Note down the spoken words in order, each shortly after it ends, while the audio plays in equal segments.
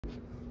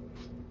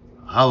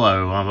Hello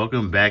everyone,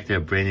 welcome back to a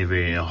brand new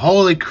video.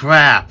 Holy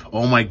crap!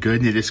 Oh my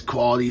goodness, this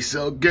quality is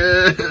so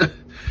good!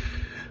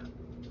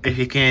 If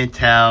you can't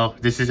tell,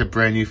 this is a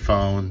brand new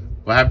phone.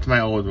 What happened to my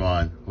old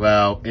one?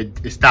 Well,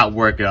 it stopped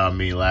working on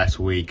me last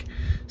week.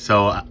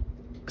 So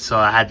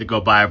I had to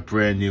go buy a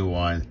brand new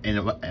one.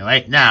 And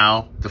right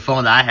now, the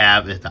phone that I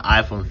have is the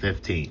iPhone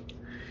 15.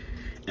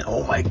 And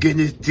oh my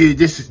goodness, dude,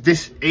 this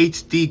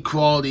HD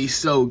quality is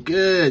so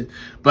good.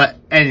 But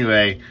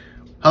anyway,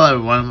 hello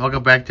everyone,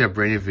 welcome back to a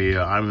brand new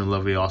video. I'm your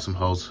lovely, awesome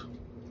host.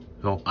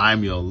 So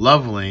I'm your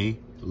lovely,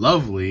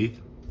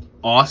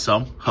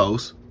 awesome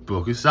host,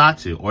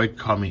 Broku, or you can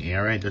call me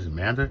Aaron, it doesn't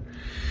matter.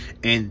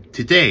 And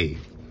today,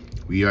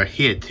 we are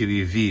here to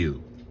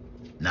review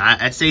not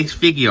SH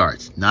figure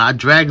arts, not a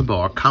Dragon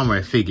Ball or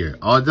Kamen figure.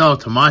 Although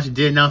Tamashi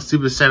did announce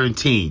Super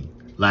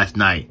 17 last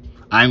night.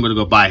 I'm gonna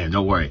go buy him,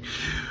 don't worry.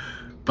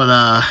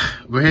 But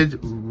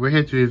we're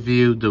here to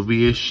review the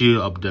reissue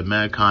of the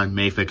American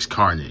MAFEX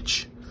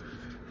Carnage.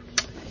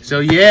 So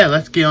yeah,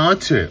 let's get on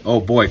to it. Oh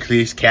boy,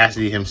 Cletus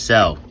Cassidy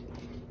himself.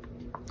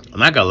 I'm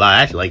not gonna lie,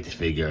 I actually like this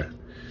figure.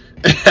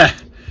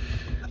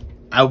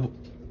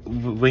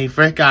 When he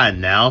first got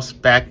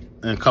announced back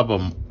in a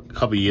couple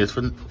years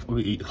from,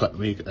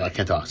 I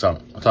can't talk.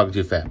 Sorry, I'm talking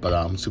too fast, but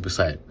I'm super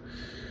excited.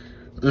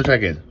 Let me try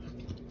again.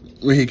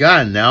 When he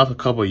got announced a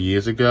couple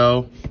years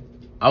ago,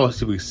 I was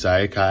super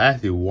excited because I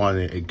actually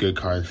wanted a good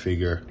Carnage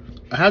figure.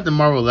 I have the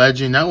Marvel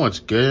Legend, that one's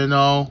good and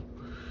all,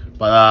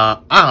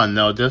 but I don't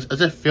know. I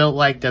just feel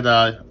like that.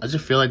 I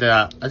just feel like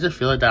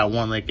that I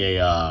want like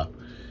a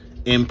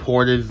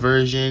imported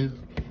version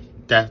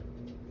that's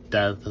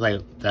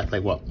like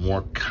what,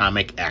 more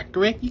comic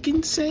accurate, you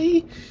can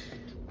say.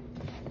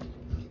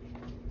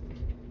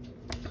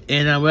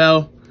 And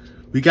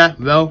we got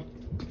MAFEX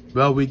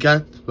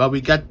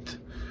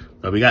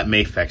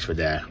for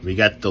that. We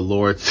got the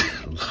Lord's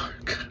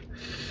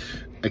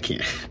I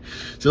can't.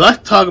 So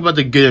let's talk about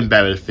the good and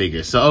bad of the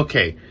figure. So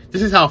okay,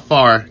 this is how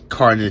far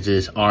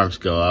Carnage's arms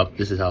go up.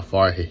 This is how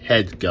far his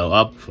heads go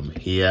up, from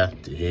here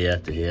to here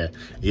to here.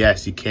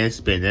 Yes, you can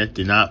spin it.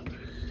 Do not.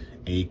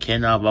 And you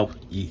cannot,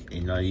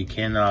 you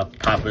cannot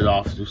pop it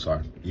off. I'm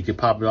sorry. You can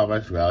pop it off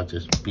as well.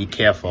 Just be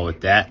careful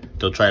with that.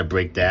 Don't try to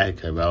break that,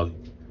 because, well,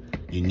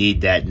 you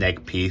need that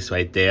neck piece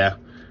right there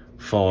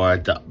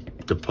to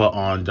put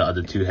on the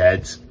other two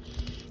heads.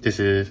 This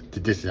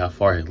is how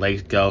far his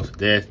legs go.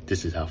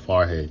 This is how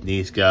far his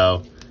knees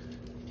go.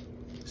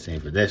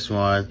 Same for this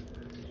one.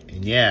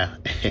 And yeah.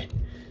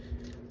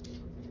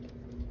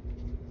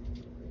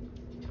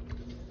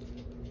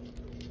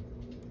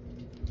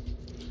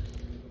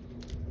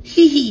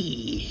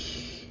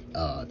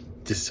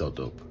 This is so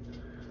dope.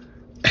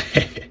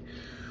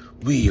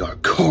 We are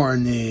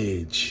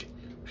Carnage.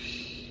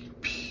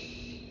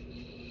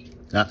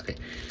 Okay.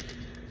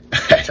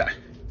 Sorry.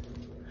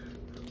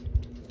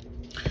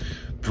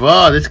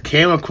 Bro, this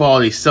camera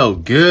quality is so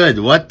good.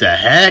 What the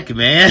heck,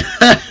 man?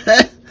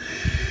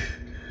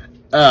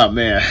 Oh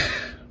man.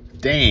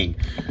 Dang.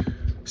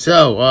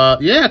 So,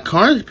 yeah,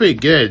 Carnage is pretty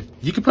good.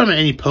 You can put him in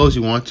any pose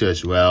you want to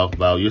as well.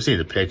 Well, you'll see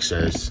the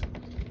pictures.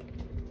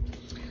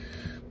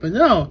 But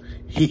no,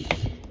 he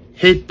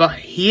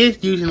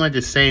is using like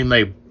the same,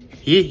 like,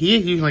 he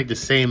is using like the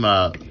same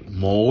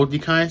mold, you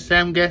kind of say,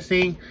 I'm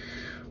guessing,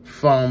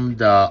 from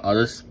the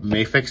other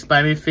MAFEX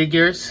Spider-Man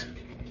figures.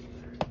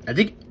 I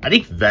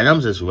think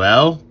Venom's as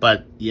well.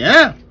 But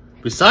yeah,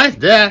 besides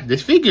that,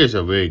 these figures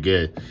are really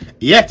good.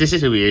 Yeah, this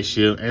is a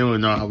reissue. Anyone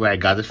know where I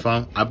got this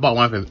from? I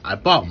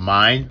bought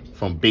mine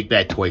from Big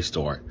Bad Toy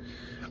Store.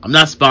 I'm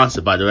not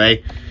sponsored, by the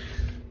way.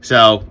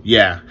 So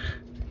yeah.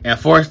 And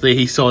unfortunately,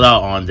 he sold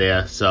out on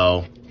there,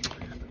 so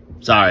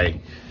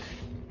sorry.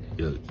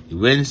 You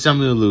win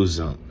some, you lose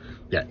some.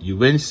 Yeah, you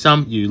win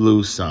some, you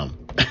lose some.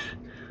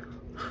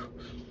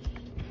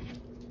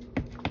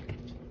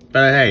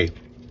 But hey,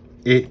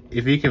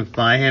 if you can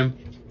find him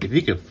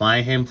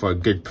for a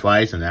good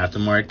price on the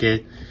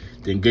aftermarket,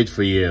 then good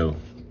for you.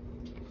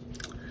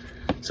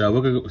 So we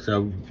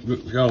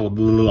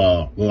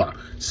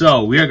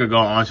are gonna go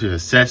on to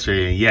his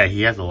accessory, and yeah,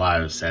 he has a lot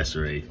of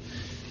accessories.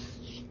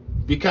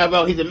 Because,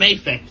 well, he's a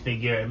MAFEX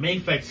figure, and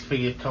MAFEX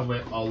figures come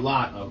with a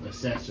lot of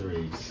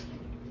accessories.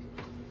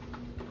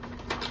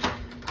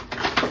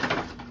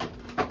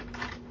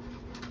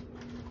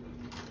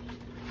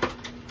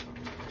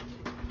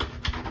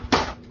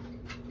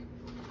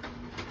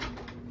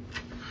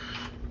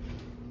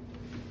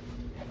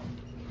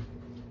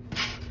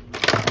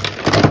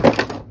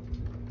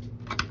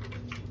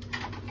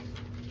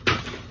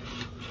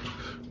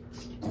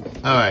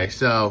 Alright,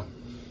 so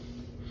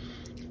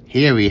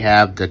here we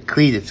have the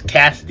Cletus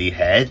Cassidy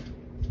head.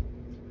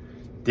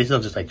 This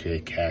looks just like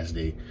Cletus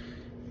Cassidy.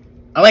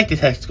 I like this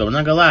head sculpt, I'm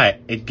not gonna lie.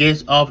 It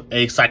gives off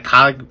a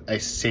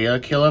serial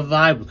killer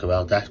vibe.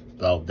 That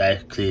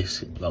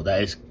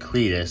is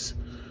Cletus.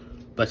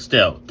 But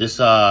still, this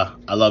I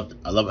love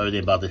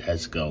everything about this head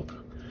sculpt.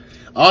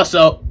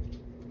 Also,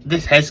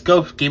 this head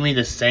sculpt gave me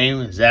the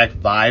same exact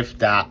vibe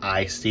that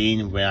I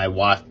seen when I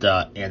watched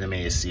the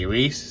animated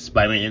series,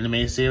 Spider-Man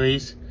animated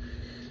series.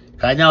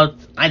 I know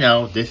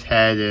this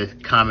head is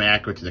comic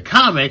accurate to the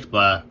comics,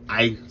 but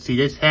I see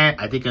this head.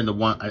 I think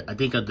of I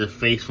think of the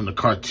face from the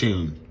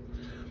cartoon.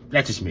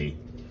 That's just me.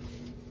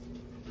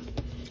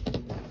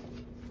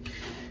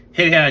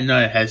 Here we have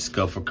another head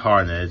sculpt for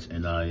Carnage,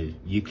 and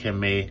you can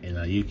make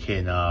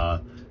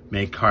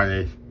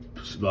Carnage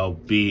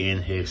be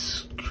in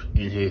his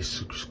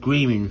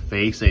screaming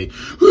face, say,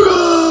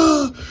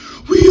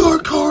 "We are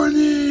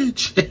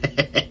Carnage!"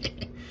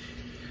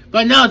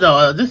 But no,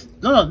 though, this is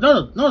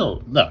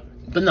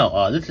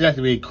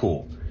actually really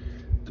cool.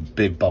 The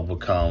big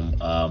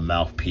bubblegum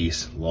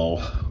mouthpiece,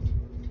 lol.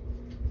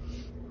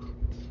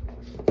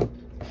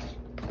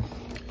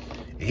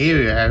 Here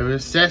we have an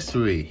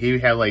accessory. Here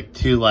we have like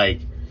two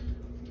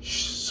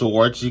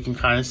swords, you can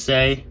kind of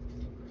say,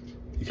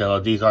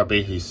 because these are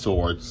basically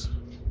swords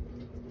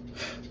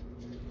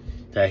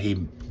that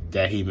he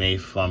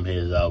made from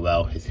his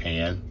his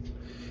hand.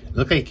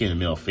 Look like he in the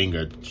middle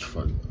finger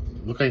for.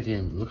 I'm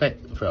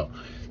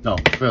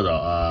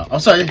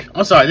sorry.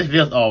 This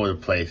video's all over the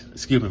place.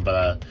 Excuse me,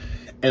 but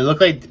it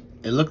looked like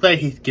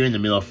he's giving the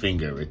middle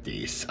finger with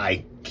these.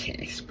 I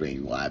can't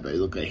explain why, but it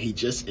looked like he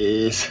just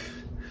is.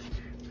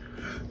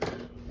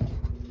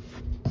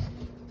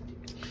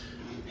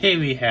 Here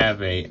we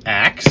have a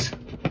axe.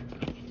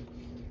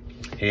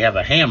 Here we have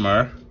a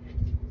hammer.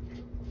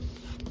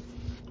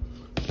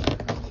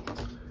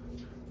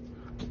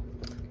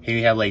 Here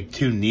we have like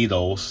two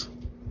needles.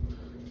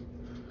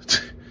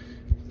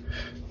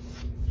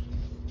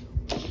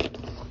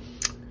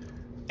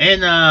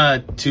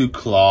 And two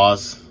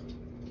claws.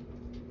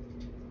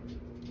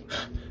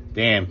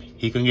 Damn,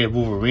 he can get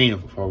Wolverine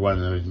for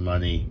one of his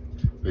money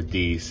with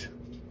these.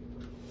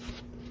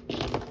 You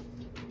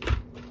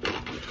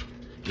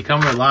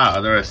come with a lot of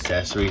other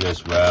accessories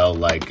as well,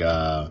 like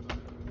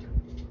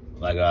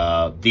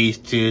these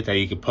two that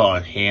you can put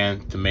on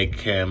hand to make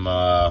him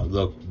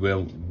look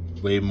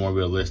way more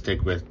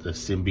realistic with the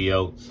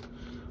symbiotes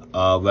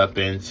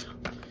weapons.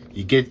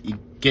 You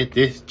get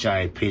this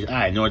giant piece.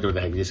 I have no idea what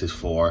the heck this is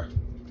for.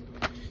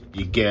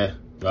 You get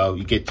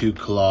two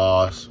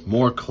claws,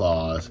 more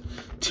claws,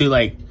 two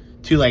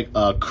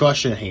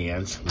crushing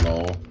hands.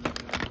 Lol.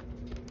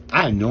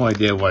 I have no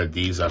idea what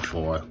these are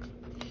for.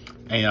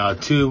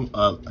 And two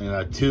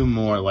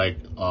more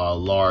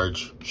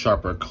large,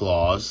 sharper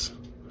claws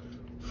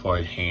for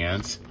his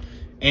hands,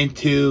 and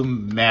two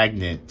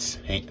magnets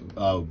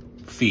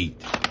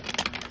feet.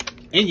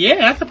 And yeah,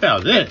 that's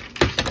about it.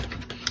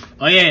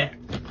 Oh yeah.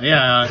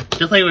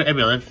 Just like with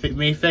every other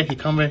MAFEX, he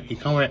come with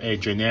a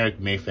generic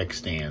MAFEX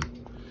stand.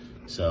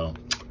 So,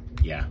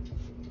 yeah.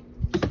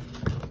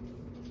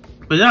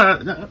 But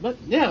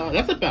yeah,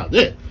 that's about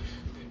it.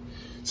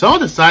 So on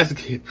the size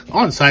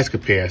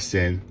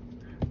comparison,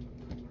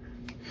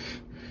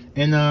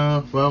 and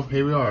well,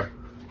 here we are.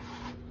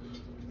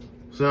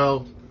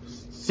 So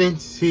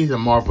since he's a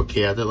Marvel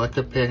character, let's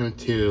compare him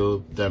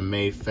to the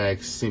MAFEX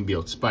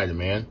symbiote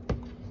Spider-Man.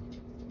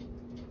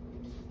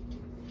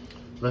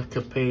 Let's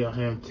compare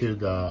him to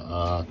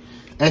the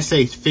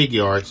S.H.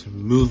 Figure Arts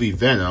movie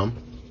Venom.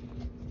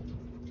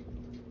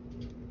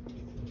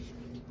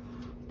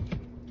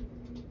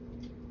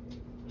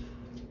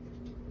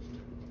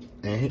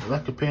 And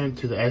let's compare him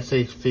to the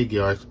S.H.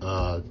 Figure Arts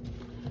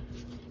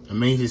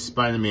Amazing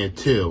Spider-Man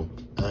 2,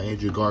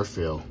 Andrew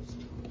Garfield.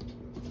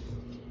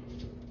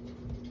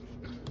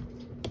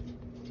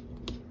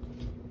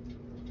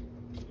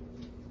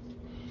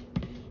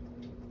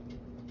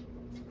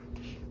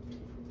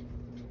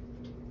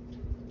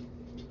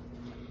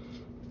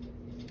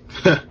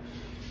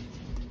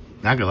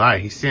 Not gonna lie,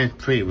 he stands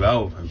pretty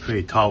low and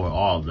pretty tall with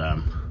all of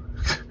them.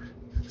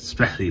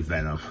 Especially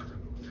Venom.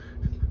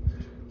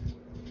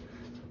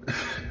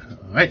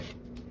 Alright.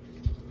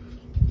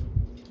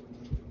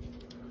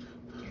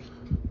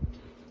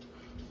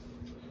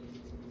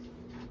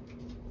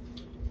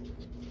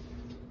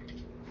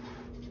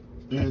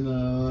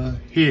 And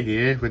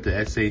here with the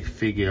S.H.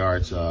 Figure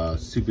Arts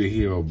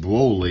superhero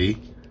Broly.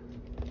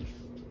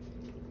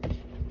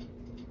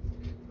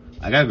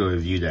 I gotta go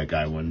review that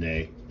guy one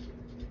day.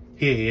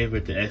 Here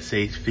with the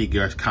S.H.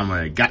 Figure Arts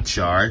Comrade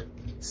Gotchard,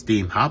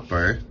 Steam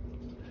Hopper.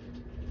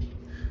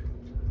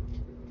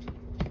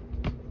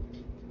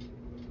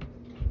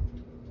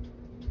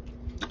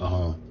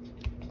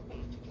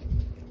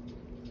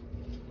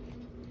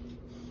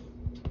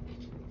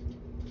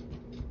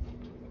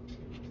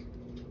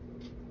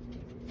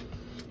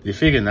 You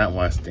figure not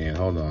one stand,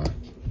 hold on.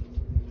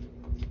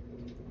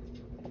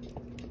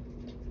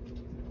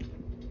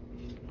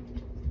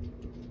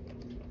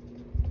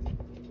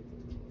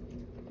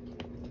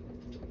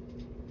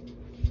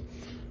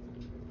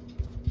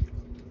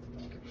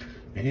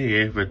 And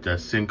here with the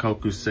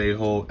Senkoku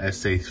Seiho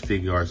S.H.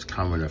 Figure Arts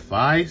Commander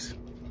 5s.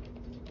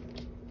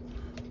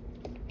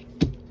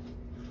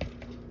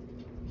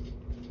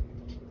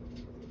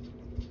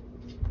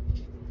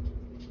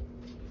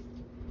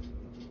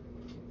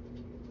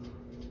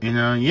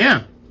 And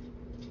yeah,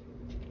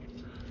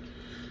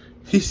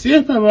 he's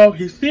standing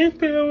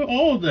with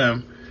all of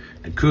them,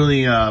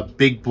 including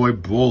Big Boy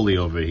Broly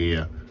over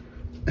here.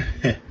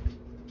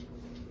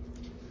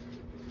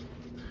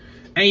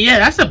 And yeah,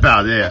 that's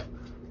about it.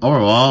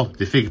 Overall,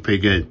 the figure's pretty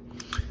good.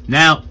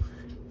 Now,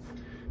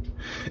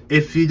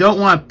 if you don't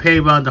want to pay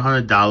around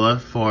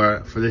 $100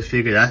 for this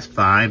figure, that's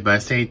fine. But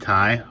at the same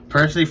time,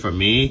 personally for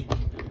me,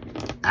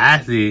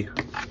 I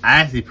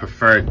actually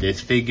prefer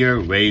this figure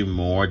way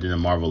more than the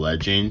Marvel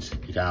Legends.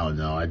 I don't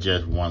know. I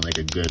just want like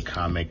a good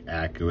comic,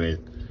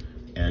 accurate,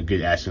 and a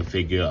good action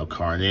figure of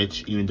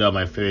Carnage. Even though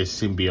my favorite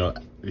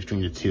symbiote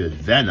between the two is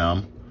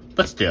Venom,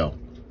 but still,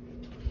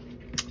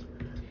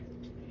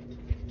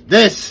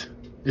 this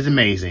is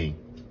amazing.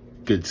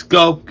 Good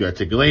scope, good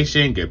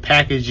articulation, good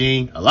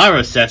packaging, a lot of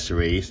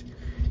accessories,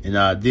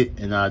 and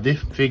this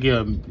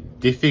figure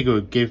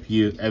will give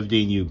you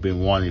everything you've been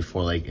wanting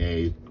for like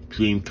a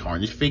dream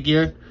Carnage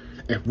figure.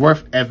 It's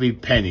worth every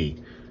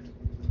penny.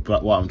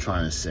 But what I'm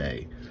trying to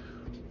say.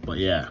 But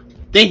yeah,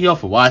 thank you all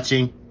for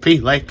watching.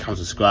 Please like, comment,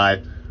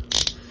 subscribe,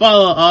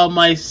 follow all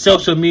my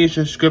social media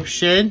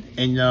subscription,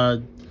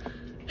 and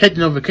hit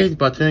the notification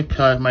button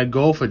because my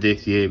goal for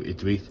this year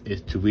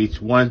is to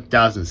reach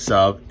 1,000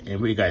 subs, and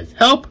with you guys'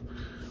 help,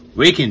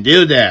 we can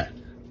do that.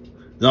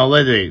 No,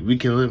 literally, we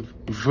can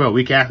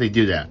actually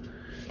do that.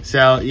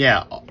 So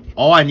yeah,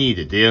 all I need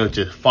to do is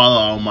just follow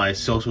all my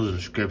social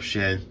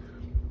subscription,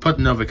 put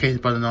the notification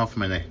button on for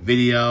my next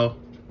video,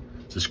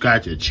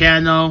 subscribe to the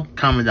channel,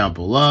 comment down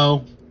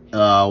below.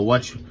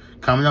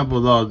 Comment down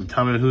below and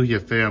tell me who's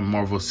your favorite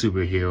Marvel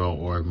superhero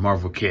or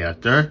Marvel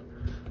character.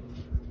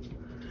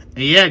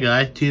 And yeah,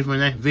 guys, tune in for my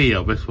next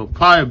video, which will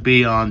probably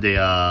be on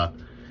the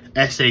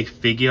SA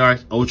Figure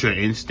Arts Ultra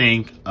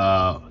Instinct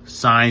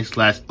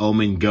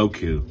Sign/Omen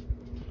Goku.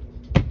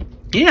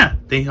 Yeah,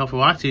 thank you all for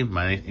watching.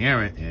 My name's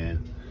Aaron,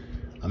 and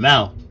I'm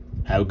out.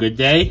 Have a good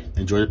day.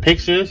 Enjoy the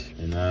pictures,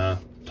 and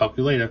talk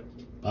to you later.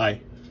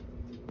 Bye.